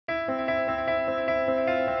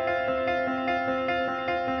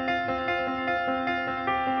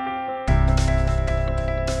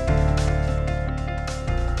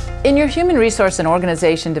In your human resource and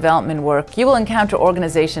organization development work, you will encounter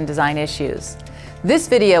organization design issues. This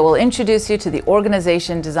video will introduce you to the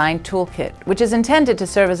Organization Design Toolkit, which is intended to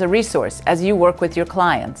serve as a resource as you work with your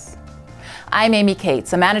clients. I'm Amy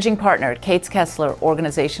Kates, a managing partner at Kates Kesler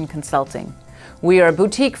Organization Consulting. We are a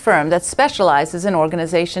boutique firm that specializes in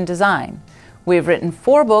organization design. We have written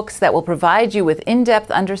 4 books that will provide you with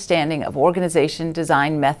in-depth understanding of organization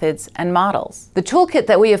design methods and models. The toolkit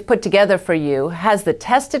that we have put together for you has the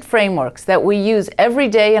tested frameworks that we use every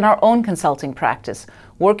day in our own consulting practice,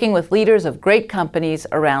 working with leaders of great companies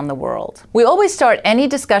around the world. We always start any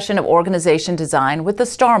discussion of organization design with the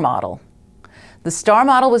STAR model. The STAR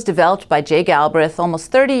model was developed by Jay Galbraith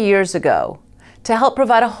almost 30 years ago to help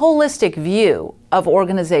provide a holistic view of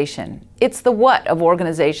organization. It's the what of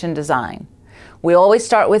organization design. We always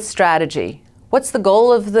start with strategy. What's the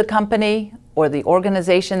goal of the company or the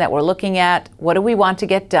organization that we're looking at? What do we want to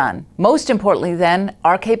get done? Most importantly then,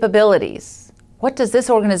 our capabilities. What does this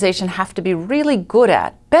organization have to be really good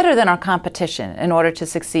at, better than our competition, in order to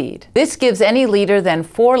succeed? This gives any leader then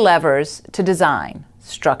 4 levers to design.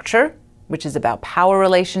 Structure, which is about power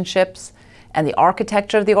relationships and the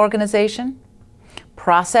architecture of the organization.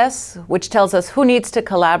 Process, which tells us who needs to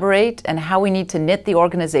collaborate and how we need to knit the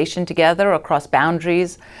organization together across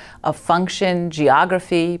boundaries of function,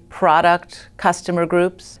 geography, product, customer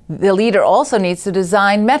groups. The leader also needs to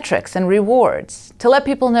design metrics and rewards to let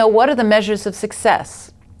people know what are the measures of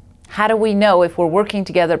success. How do we know if we're working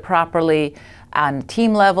together properly on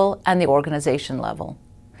team level and the organization level?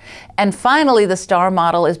 And finally, the STAR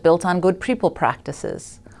model is built on good people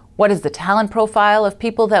practices. What is the talent profile of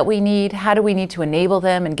people that we need? How do we need to enable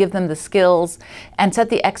them and give them the skills and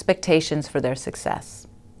set the expectations for their success?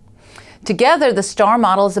 Together, the STAR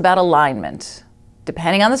model is about alignment.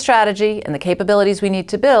 Depending on the strategy and the capabilities we need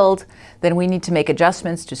to build, then we need to make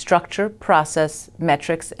adjustments to structure, process,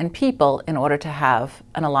 metrics, and people in order to have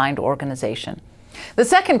an aligned organization. The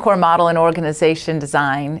second core model in organization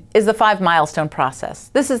design is the 5 milestone process.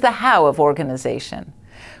 This is the how of organization.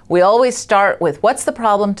 We always start with what's the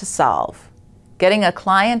problem to solve. Getting a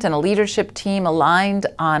client and a leadership team aligned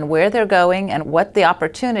on where they're going and what the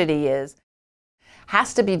opportunity is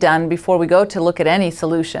has to be done before we go to look at any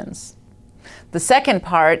solutions. The second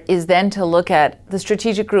part is then to look at the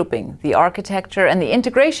strategic grouping, the architecture, and the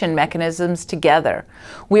integration mechanisms together.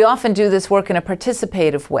 We often do this work in a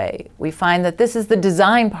participative way. We find that this is the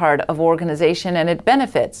design part of organization, and it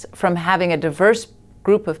benefits from having a diverse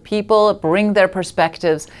group of people bring their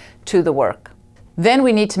perspectives to the work. Then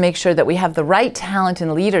we need to make sure that we have the right talent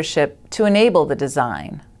and leadership to enable the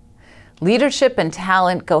design. Leadership and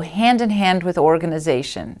talent go hand in hand with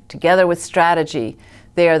organization. Together with strategy,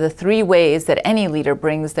 they are the 3 ways that any leader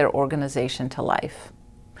brings their organization to life.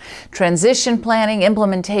 Transition planning,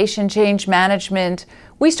 implementation, change management,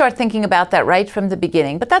 we start thinking about that right from the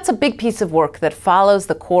beginning, but that's a big piece of work that follows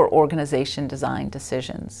the core organization design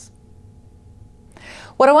decisions.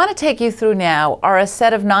 What I want to take you through now are a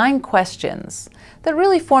set of 9 questions that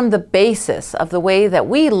really form the basis of the way that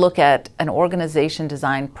we look at an organization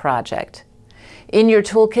design project. In your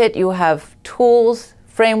toolkit, you have tools,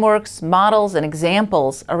 frameworks, models, and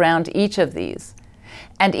examples around each of these.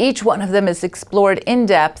 And each one of them is explored in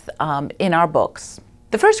depth in our books.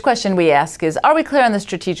 The first question we ask is, are we clear on the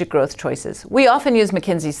strategic growth choices? We often use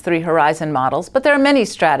McKinsey's 3 horizon models, but there are many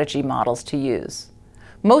strategy models to use.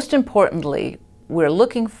 Most importantly, we're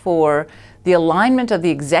looking for the alignment of the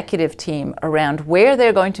executive team around where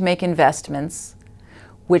they're going to make investments,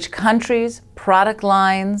 which countries, product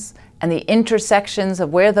lines, and the intersections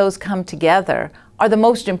of where those come together are the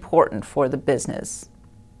most important for the business.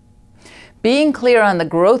 Being clear on the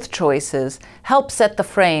growth choices helps set the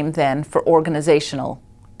frame then for organizational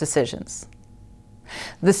decisions.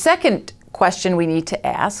 The second question we need to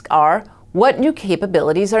ask are, what new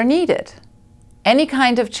capabilities are needed? Any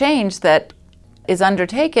kind of change that is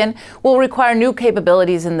undertaken will require new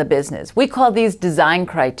capabilities in the business. We call these design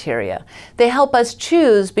criteria. They help us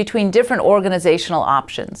choose between different organizational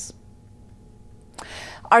options.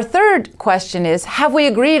 Our third question is, have we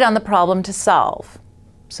agreed on the problem to solve?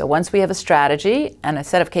 So once we have a strategy and a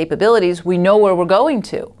set of capabilities, we know where we're going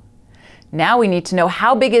to. Now we need to know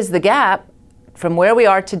how big is the gap from where we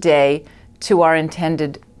are today to our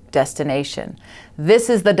intended destination. This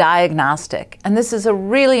is the diagnostic, and this is a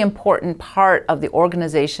really important part of the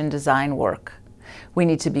organization design work. We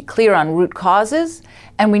need to be clear on root causes,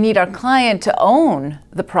 and we need our client to own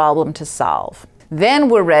the problem to solve. Then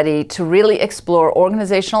we're ready to really explore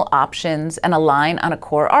organizational options and align on a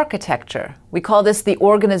core architecture. We call this the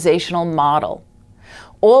organizational model.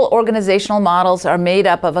 All organizational models are made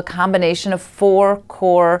up of a combination of 4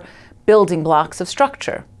 core building blocks of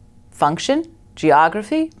structure. function,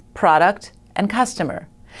 geography, product, and customer.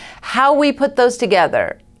 How we put those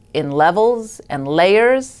together in levels and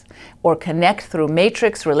layers or connect through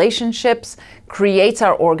matrix relationships creates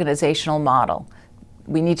our organizational model.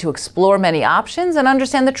 We need to explore many options and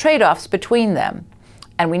understand the trade-offs between them.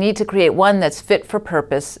 And we need to create one that's fit for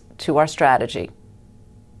purpose to our strategy.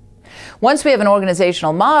 Once we have an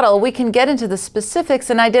organizational model, we can get into the specifics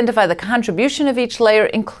and identify the contribution of each layer,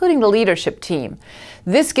 including the leadership team.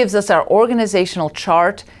 This gives us our organizational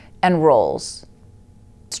chart and roles.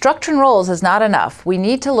 Structure and roles is not enough. We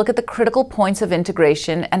need to look at the critical points of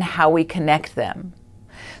integration and how we connect them.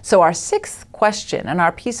 So our sixth question and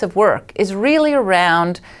our piece of work is really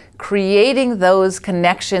around creating those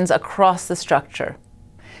connections across the structure.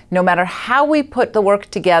 No matter how we put the work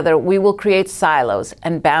together, we will create silos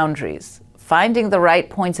and boundaries. Finding the right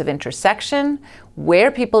points of intersection,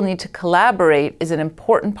 where people need to collaborate, is an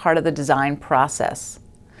important part of the design process.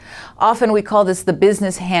 Often we call this the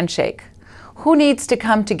business handshake. Who needs to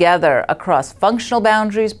come together across functional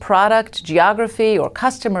boundaries, product, geography, or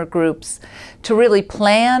customer groups to really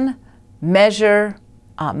plan, measure,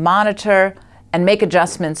 monitor, and make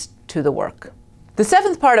adjustments to the work? The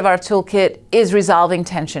seventh part of our toolkit is resolving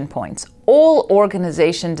tension points. All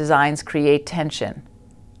organization designs create tension.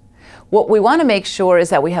 What we want to make sure is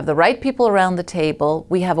that we have the right people around the table,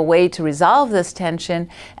 we have a way to resolve this tension,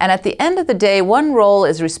 and at the end of the day, one role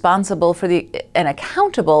is responsible for and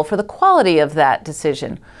accountable for the quality of that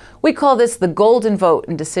decision. We call this the golden vote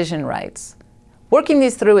in decision rights. Working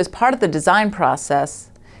these through as part of the design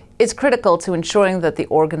process is critical to ensuring that the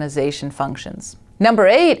organization functions. Number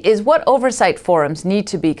 8 is what oversight forums need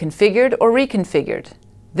to be configured or reconfigured.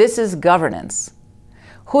 This is governance.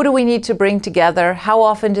 Who do we need to bring together? How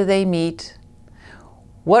often do they meet?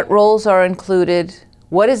 What roles are included?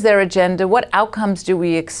 What is their agenda? What outcomes do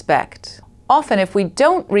we expect? Often, if we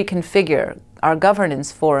don't reconfigure our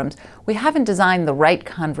governance forums, we haven't designed the right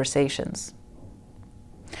conversations.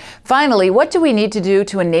 Finally, what do we need to do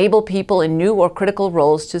to enable people in new or critical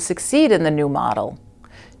roles to succeed in the new model?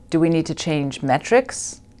 Do we need to change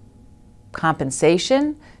metrics,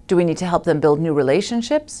 compensation? Do we need to help them build new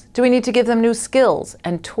relationships? Do we need to give them new skills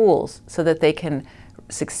and tools so that they can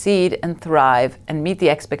succeed and thrive and meet the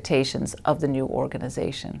expectations of the new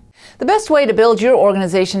organization? The best way to build your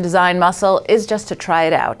organization design muscle is just to try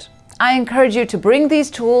it out. I encourage you to bring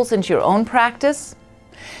these tools into your own practice,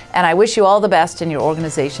 and I wish you all the best in your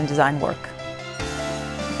organization design work.